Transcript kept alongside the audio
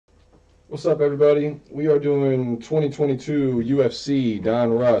What's up, everybody? We are doing 2022 UFC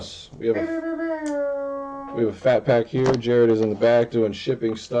Donruss. We have a fat pack here. Jared is in the back doing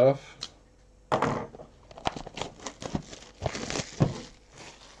shipping stuff.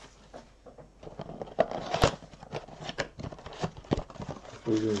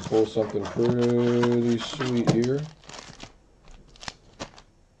 We're going to pull something pretty sweet here.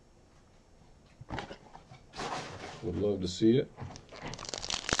 Would love to see it.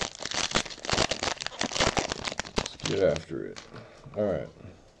 Let's get after it. All right.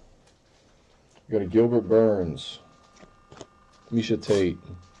 We got a Gilbert Burns, Misha Tate,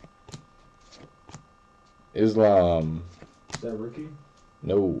 Islam. Is that rookie?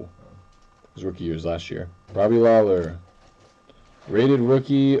 No. It was rookie years last year. Robbie Lawler. Rated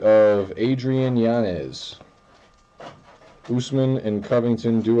rookie of Adrian Yanez. Usman and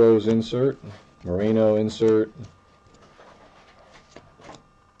Covington duos insert. Moreno insert.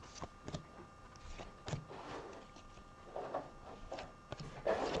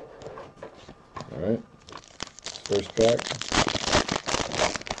 Alright. First pack.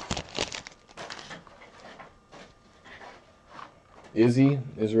 Izzy,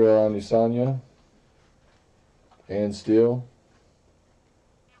 Israel Adesanya. And Steele.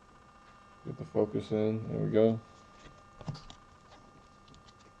 Get the focus in. There we go.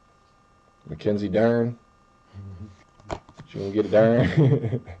 Mackenzie Dern. She gonna get it,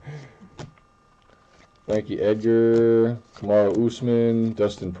 Dern. Frankie Edgar. Kamaru Usman.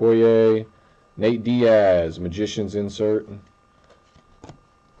 Dustin Poirier. Nate Diaz. Magician's insert.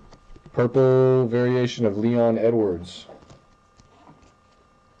 Purple variation of Leon Edwards.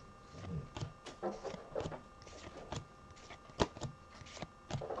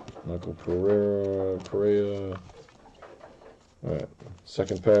 Michael Pereira. Alright,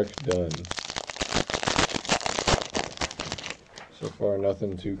 second pack done. So far,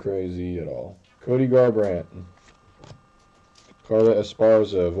 nothing too crazy at all. Cody Garbrandt. Carla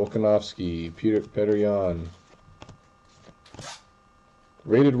Esparza. Volkanovski. Petr Yan.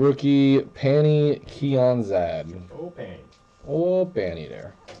 Rated rookie, Panny Kianzad. Oh, Panny. Oh, Panny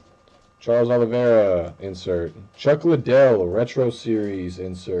there. Charles Oliveira, insert. Chuck Liddell, Retro Series,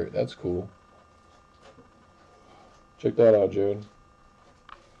 insert. That's cool. Check that out, Jared.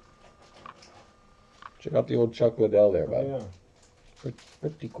 Check out the old Chuck Liddell there, bud. Oh, yeah.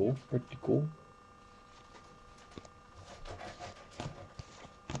 Pretty cool, pretty cool.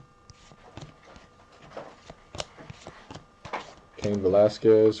 Cain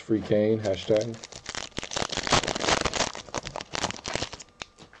Velasquez, free Cain, hashtag.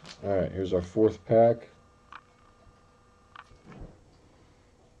 Alright, here's our fourth pack.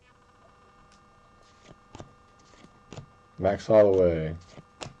 Max Holloway.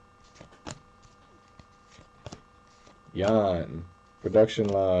 Jan. Production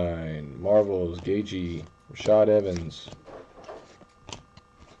line. Marvels. Gagey. Rashad Evans.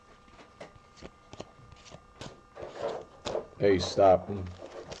 Hey, stop.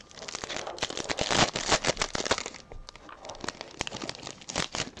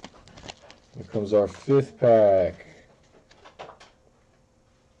 Here comes our fifth pack.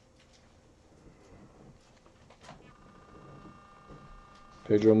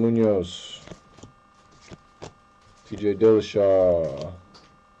 Pedro Munoz. TJ Dillashaw.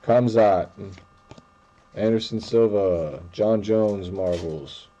 Kamzat. Anderson Silva. John Jones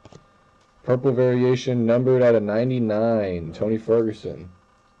Marvels. Purple variation numbered out of 99. Tony Ferguson.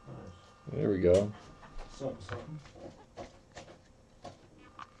 Nice. There we go. Something.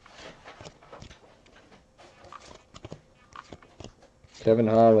 Kevin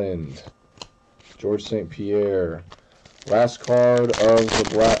Holland, George St. Pierre, last card of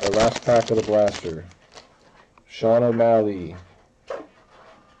the last pack of the blaster. Sean O'Malley,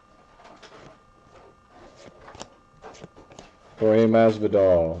 Jorge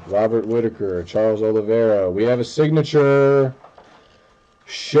Masvidal, Robert Whitaker, Charles Oliveira. We have a signature,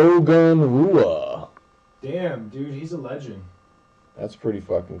 Shogun Rua. Damn, dude, he's a legend. That's pretty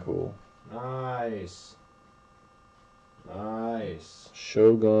fucking cool. Nice. Nice.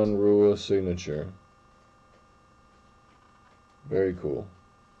 Shogun Rua signature. Very cool.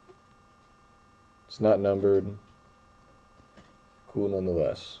 It's not numbered. Cool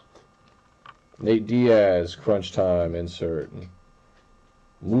nonetheless. Nate Diaz, Crunch Time insert.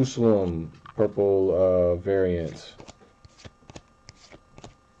 Muslim, purple variant.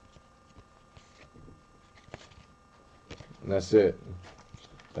 And that's it.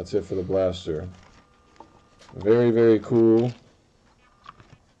 That's it for the blaster. Very, very cool.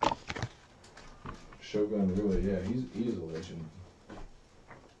 Shogun Rua, yeah, he's a legend.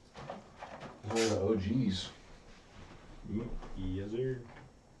 He's one of the OGs. Yes, sir.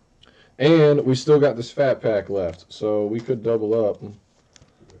 And we still got this fat pack left, so we could double up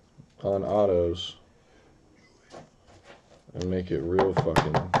on autos and make it real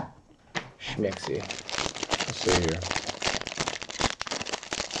fucking schmexy. Let's see here.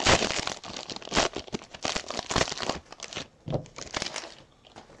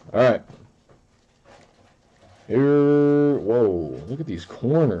 Alright. Here, whoa, look at these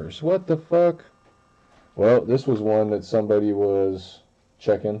corners. What the fuck? Well, this was one that somebody was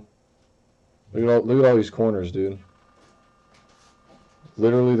checking. Look at all these corners, dude.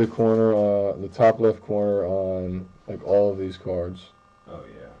 Literally the corner, the top left corner on like all of these cards. Oh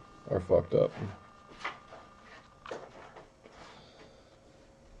yeah. Are fucked up. Fucking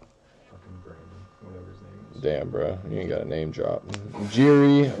Brandon, whatever his name is. Damn, bro, you ain't got a name drop.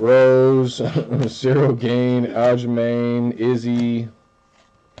 Jiri, Rose, Cyril Gain, Aljamain, Izzy,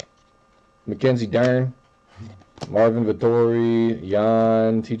 Mackenzie Dern, Marvin Vittori,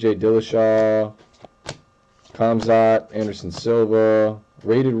 Jan, TJ Dillashaw, Kamzat, Anderson Silva,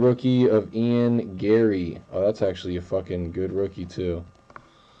 rated rookie of Ian Gary. Oh, that's actually a fucking good rookie, too.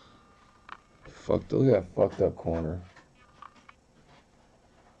 Look at that fucked up corner.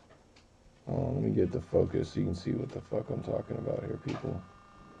 Oh, let me get the focus so you can see what the fuck I'm talking about here, people.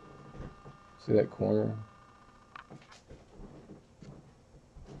 See that corner?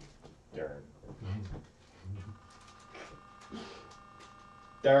 Darn.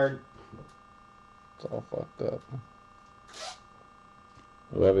 Darn. It's all fucked up.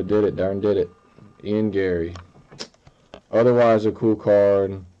 Whoever did it, darn did it. Ian Gary. Otherwise a cool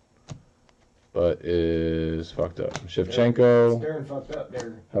card, but is fucked up. Shevchenko. Darn fucked up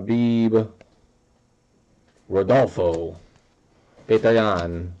there. Habib. Rodolfo.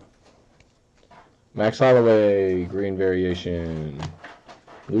 Petayan. Max Holloway. Green variation.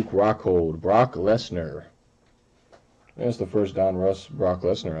 Luke Rockhold. Brock Lesnar. That's the first Donruss Brock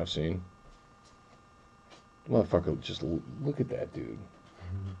Lesnar I've seen. Motherfucker, just look at that dude.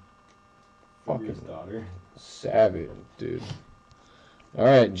 Fucking daughter. savage, dude.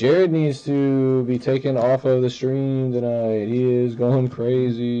 Alright, Jared needs to be taken off of the stream tonight. He is going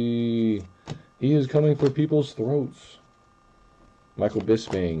crazy. He is coming for people's throats. Michael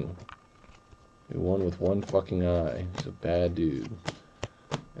Bisping. Who won with one fucking eye. He's a bad dude.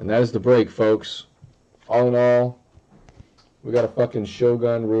 And that is the break, folks. All in all, we got a fucking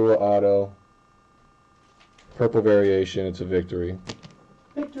Shogun Rua Auto. Purple variation. It's a victory.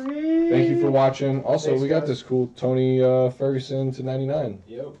 Victory! Thank you for watching. Also, Thanks, we got guys. this cool Tony Ferguson to 99.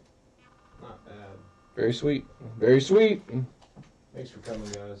 Yep. Not bad. Very sweet. Very sweet. Thanks for coming,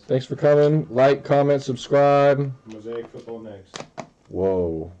 guys. Thanks for coming. Like, comment, subscribe. Mosaic football next.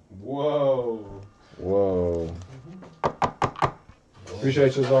 Whoa. Whoa. Whoa.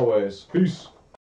 Appreciate you as always. Peace.